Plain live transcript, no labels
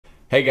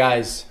Hey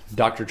guys,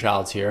 Dr.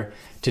 Childs here.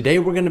 Today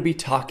we're going to be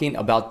talking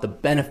about the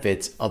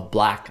benefits of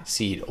black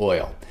seed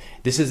oil.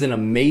 This is an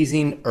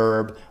amazing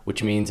herb,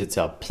 which means it's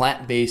a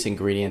plant-based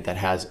ingredient that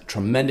has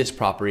tremendous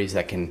properties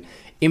that can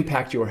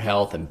impact your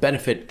health and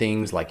benefit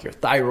things like your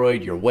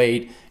thyroid, your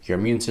weight, your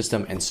immune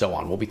system, and so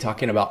on. We'll be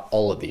talking about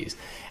all of these.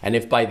 And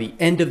if by the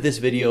end of this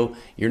video,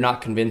 you're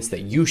not convinced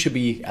that you should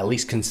be at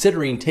least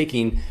considering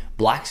taking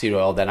black seed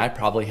oil, then I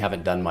probably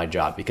haven't done my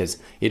job because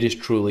it is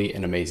truly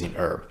an amazing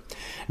herb.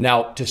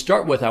 Now, to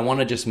start with, I want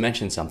to just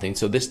mention something.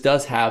 So this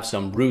does have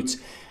some roots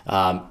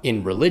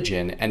in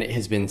religion, and it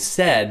has been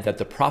said that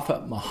the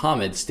Prophet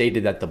Muhammad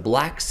stated that the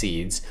black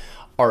seeds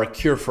are a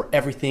cure for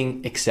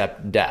everything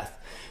except death.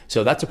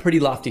 So that's a pretty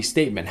lofty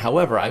statement.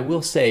 However, I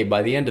will say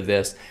by the end of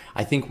this,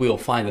 I think we'll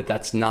find that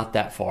that's not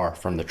that far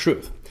from the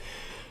truth.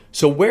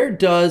 So where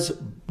does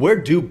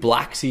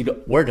black seed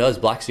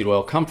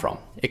oil come from?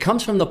 It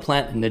comes from the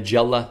plant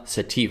Nigella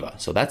sativa.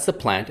 So that's the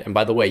plant. And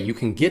by the way, you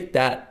can get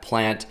that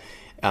plant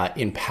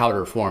in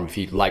powder form if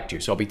you'd like to.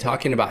 So I'll be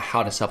talking about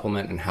how to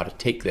supplement and how to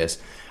take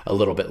this a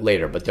little bit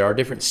later, but there are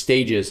different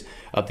stages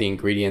of the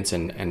ingredients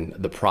and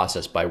the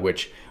process by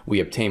which we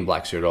obtain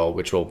black seed oil,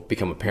 which will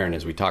become apparent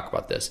as we talk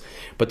about this.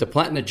 But the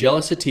plant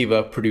Nigella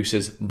sativa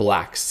produces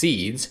black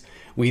seeds.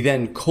 We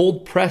then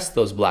cold press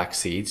those black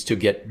seeds to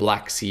get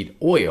black seed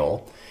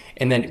oil.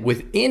 And then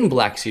within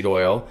black seed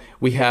oil,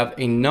 we have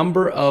a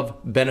number of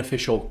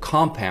beneficial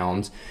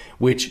compounds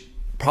which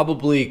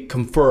probably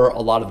confer a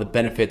lot of the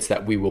benefits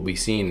that we will be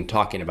seeing and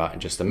talking about in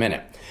just a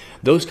minute.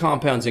 Those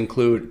compounds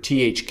include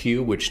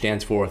THQ, which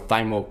stands for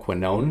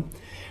thymoquinone,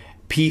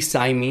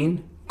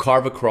 p-cymene,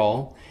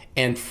 carvacrol,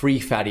 and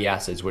free fatty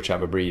acids, which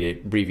I've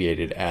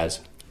abbreviated as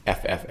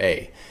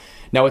FFA.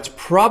 Now, it's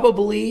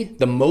probably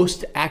the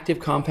most active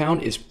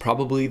compound is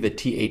probably the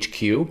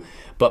THQ,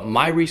 but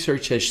my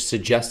research has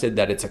suggested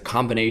that it's a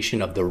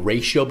combination of the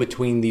ratio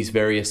between these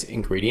various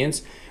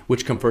ingredients,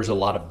 which confers a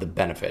lot of the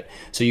benefit.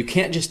 So you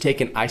can't just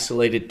take an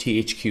isolated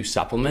THQ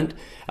supplement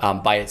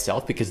by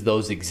itself because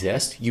those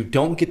exist. You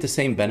don't get the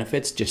same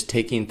benefits just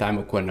taking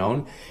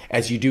thymoquinone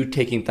as you do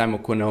taking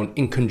thymoquinone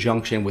in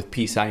conjunction with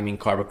p-cymene,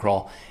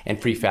 carvacrol, and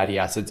free fatty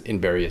acids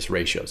in various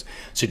ratios.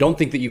 So don't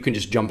think that you can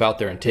just jump out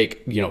there and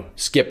take,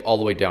 skip all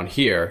the way down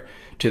here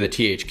to the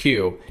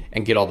THQ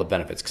and get all the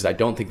benefits, because I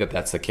don't think that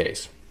that's the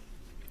case.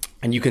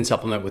 And you can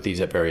supplement with these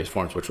at various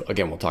forms, which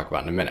again, we'll talk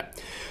about in a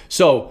minute.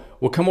 So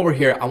we'll come over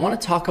here. I want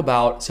to talk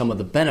about some of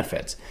the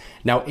benefits.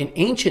 Now, in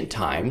ancient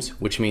times,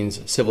 which means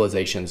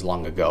civilizations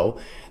long ago,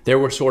 there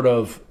were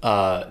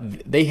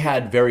they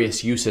had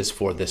various uses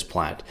for this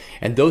plant.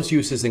 And those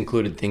uses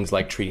included things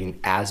like treating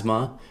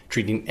asthma,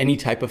 treating any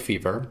type of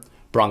fever,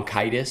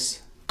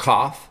 bronchitis,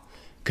 cough,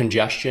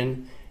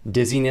 congestion,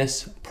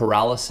 dizziness,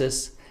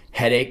 paralysis,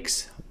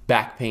 headaches,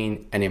 back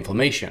pain, and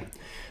inflammation.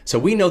 So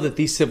we know that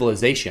these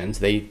civilizations,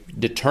 they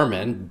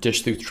determined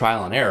just through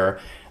trial and error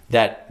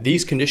that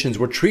these conditions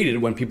were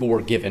treated when people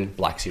were given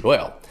black seed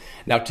oil.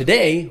 Now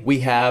today we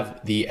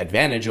have the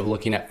advantage of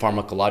looking at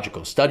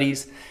pharmacological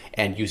studies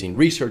and using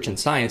research and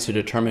science to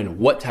determine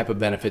what type of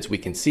benefits we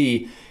can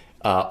see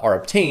are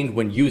obtained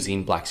when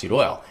using black seed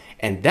oil.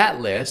 And that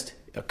list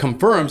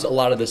confirms a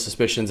lot of the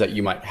suspicions that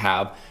you might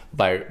have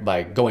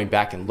by going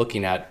back and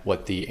looking at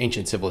what the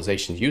ancient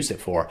civilizations used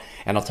it for.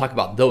 And I'll talk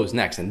about those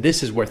next. And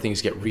this is where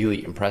things get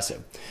really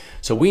impressive.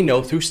 So we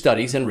know through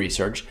studies and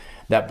research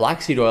that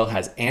black seed oil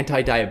has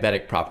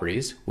anti-diabetic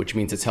properties, which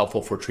means it's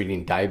helpful for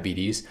treating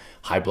diabetes,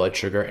 high blood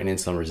sugar, and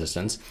insulin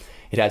resistance.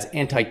 It has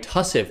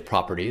anti-tussive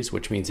properties,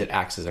 which means it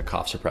acts as a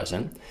cough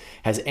suppressant,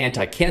 has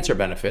anti-cancer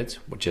benefits,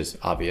 which is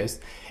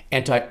obvious,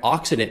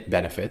 antioxidant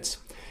benefits.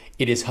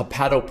 It is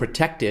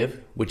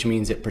hepatoprotective, which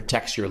means it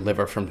protects your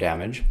liver from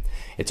damage.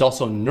 It's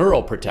also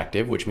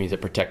neuroprotective, which means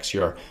it protects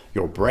your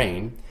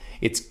brain.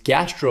 It's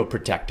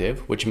gastroprotective,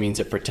 which means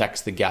it protects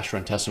the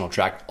gastrointestinal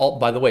tract, all,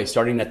 by the way,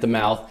 starting at the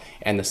mouth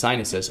and the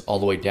sinuses, all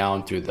the way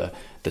down through the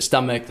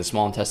stomach, the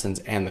small intestines,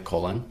 and the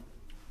colon.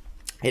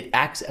 It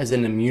acts as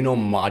an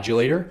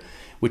immunomodulator,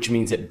 which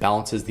means it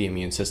balances the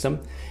immune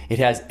system. It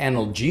has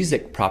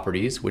analgesic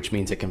properties, which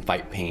means it can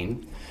fight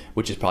pain,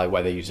 which is probably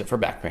why they use it for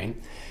back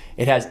pain.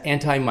 It has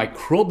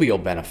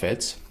antimicrobial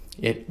benefits,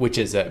 which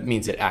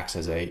means it acts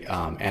as a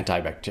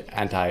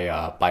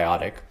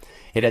antibiotic.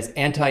 It has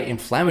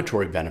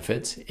anti-inflammatory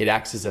benefits. It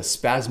acts as a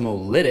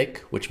spasmolytic,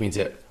 which means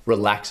it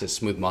relaxes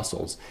smooth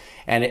muscles.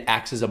 And it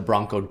acts as a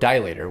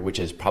bronchodilator, which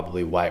is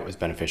probably why it was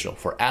beneficial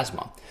for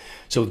asthma.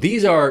 So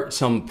these are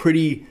some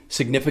pretty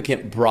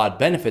significant broad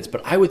benefits,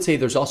 but I would say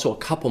there's also a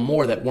couple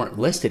more that weren't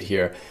listed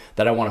here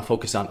that I want to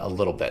focus on a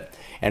little bit.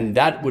 And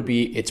that would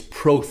be its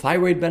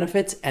pro-thyroid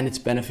benefits and its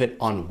benefit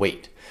on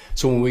weight.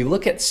 So when we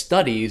look at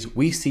studies,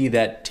 we see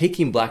that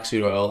taking black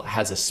seed oil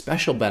has a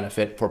special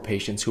benefit for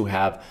patients who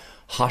have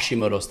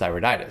Hashimoto's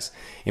thyroiditis.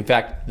 In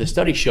fact, the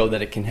studies show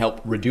that it can help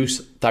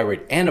reduce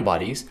thyroid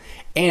antibodies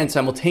and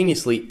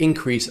simultaneously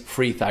increase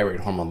free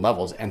thyroid hormone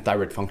levels and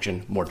thyroid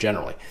function more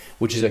generally,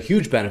 which is a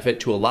huge benefit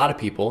to a lot of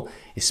people,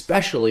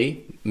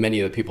 especially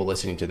many of the people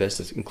listening to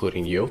this,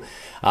 including you,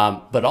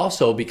 but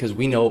also because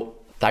we know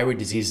thyroid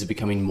disease is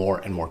becoming more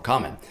and more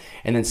common.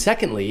 And then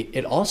secondly,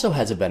 it also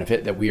has a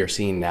benefit that we are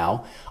seeing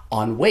now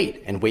on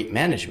weight and weight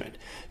management.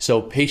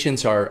 So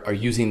patients are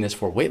using this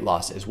for weight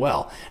loss as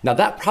well. Now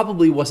that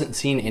probably wasn't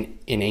seen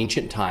in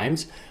ancient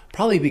times,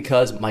 probably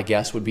because my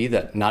guess would be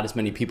that not as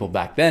many people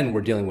back then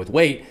were dealing with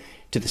weight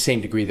to the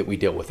same degree that we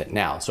deal with it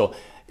now. So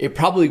it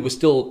probably was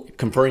still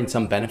conferring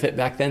some benefit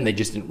back then. They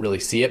just didn't really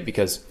see it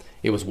because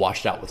it was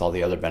washed out with all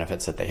the other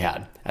benefits that they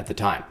had at the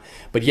time.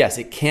 But yes,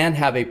 it can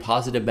have a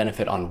positive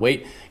benefit on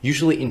weight,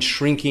 usually in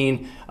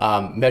shrinking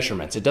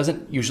measurements. It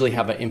doesn't usually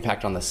have an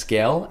impact on the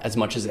scale as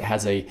much as it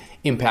has an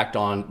impact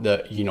on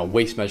the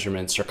waist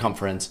measurements,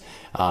 circumference,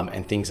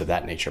 and things of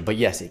that nature. But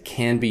yes, it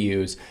can be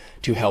used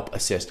to help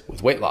assist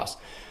with weight loss.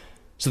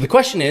 So the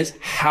question is,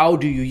 how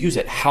do you use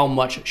it? How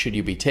much should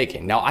you be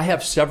taking? Now, I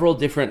have several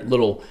different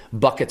little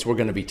buckets we're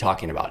going to be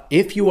talking about.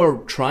 If you are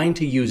trying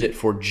to use it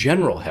for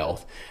general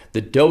health,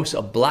 the dose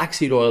of black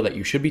seed oil that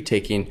you should be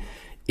taking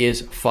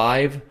is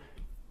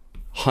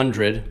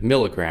 500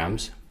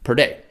 milligrams per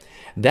day.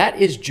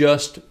 That is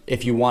just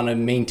if you want to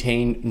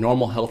maintain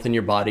normal health in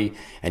your body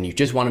and you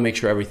just want to make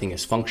sure everything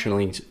is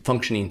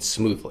functioning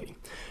smoothly.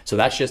 So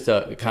that's just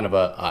a kind of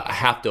a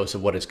half dose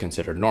of what is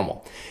considered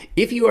normal.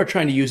 If you are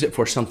trying to use it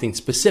for something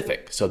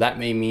specific, so that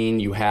may mean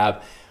you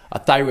have a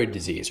thyroid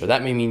disease, or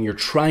that may mean you're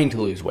trying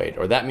to lose weight,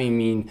 or that may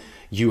mean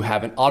you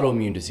have an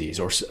autoimmune disease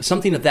or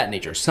something of that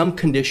nature, some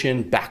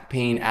condition, back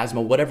pain,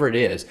 asthma, whatever it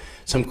is,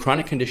 some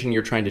chronic condition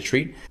you're trying to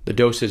treat, the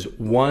dose is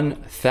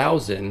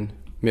 1,000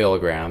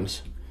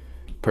 milligrams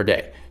per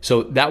day.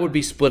 So that would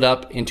be split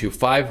up into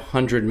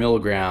 500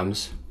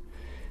 milligrams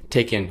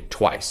taken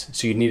twice.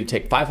 So you need to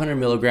take 500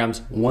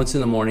 milligrams once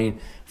in the morning,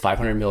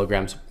 500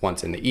 milligrams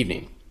once in the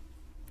evening.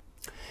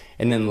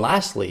 And then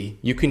lastly,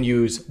 you can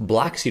use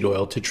black seed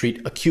oil to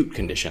treat acute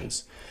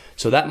conditions.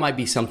 So that might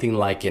be something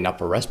like an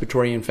upper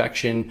respiratory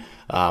infection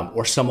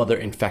or some other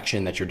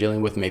infection that you're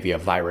dealing with, maybe a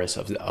virus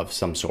of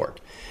some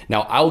sort.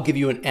 Now, I'll give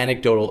you an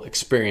anecdotal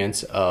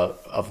experience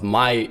of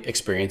my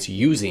experience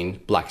using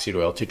black seed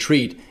oil to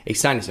treat a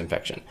sinus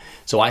infection.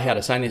 So I had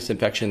a sinus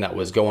infection that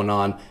was going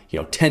on,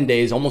 10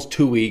 days, almost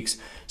 2 weeks.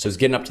 So it's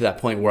getting up to that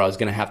point where I was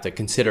gonna have to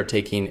consider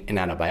taking an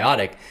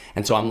antibiotic.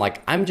 And so I'm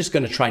like, I'm just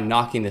gonna try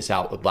knocking this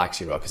out with black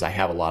seed oil because I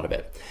have a lot of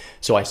it.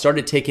 So I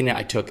started taking it.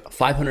 I took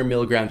 500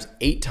 milligrams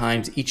 8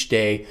 times each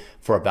day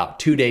for about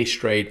 2 days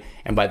straight.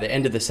 And by the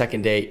end of the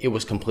second day, it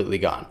was completely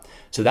gone.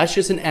 So that's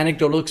just an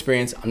anecdotal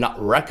experience. I'm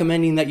not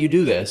recommending that you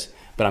do this,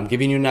 but I'm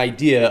giving you an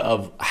idea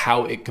of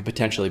how it could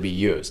potentially be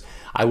used.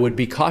 I would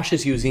be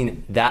cautious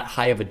using that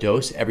high of a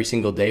dose every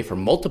single day for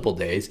multiple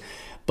days,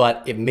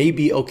 but it may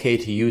be okay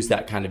to use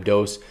that kind of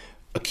dose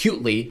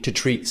acutely to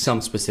treat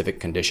some specific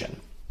condition.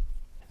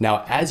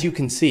 Now, as you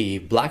can see,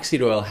 black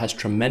seed oil has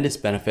tremendous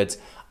benefits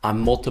on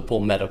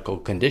multiple medical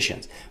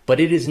conditions, but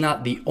it is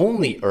not the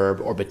only herb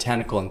or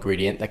botanical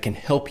ingredient that can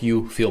help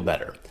you feel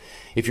better.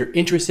 If you're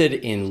interested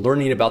in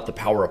learning about the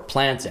power of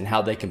plants and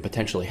how they can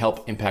potentially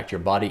help impact your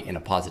body in a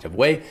positive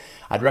way,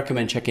 I'd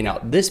recommend checking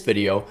out this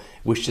video,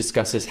 which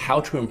discusses how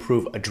to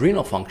improve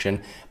adrenal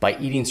function by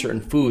eating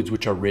certain foods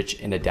which are rich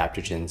in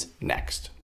adaptogens next.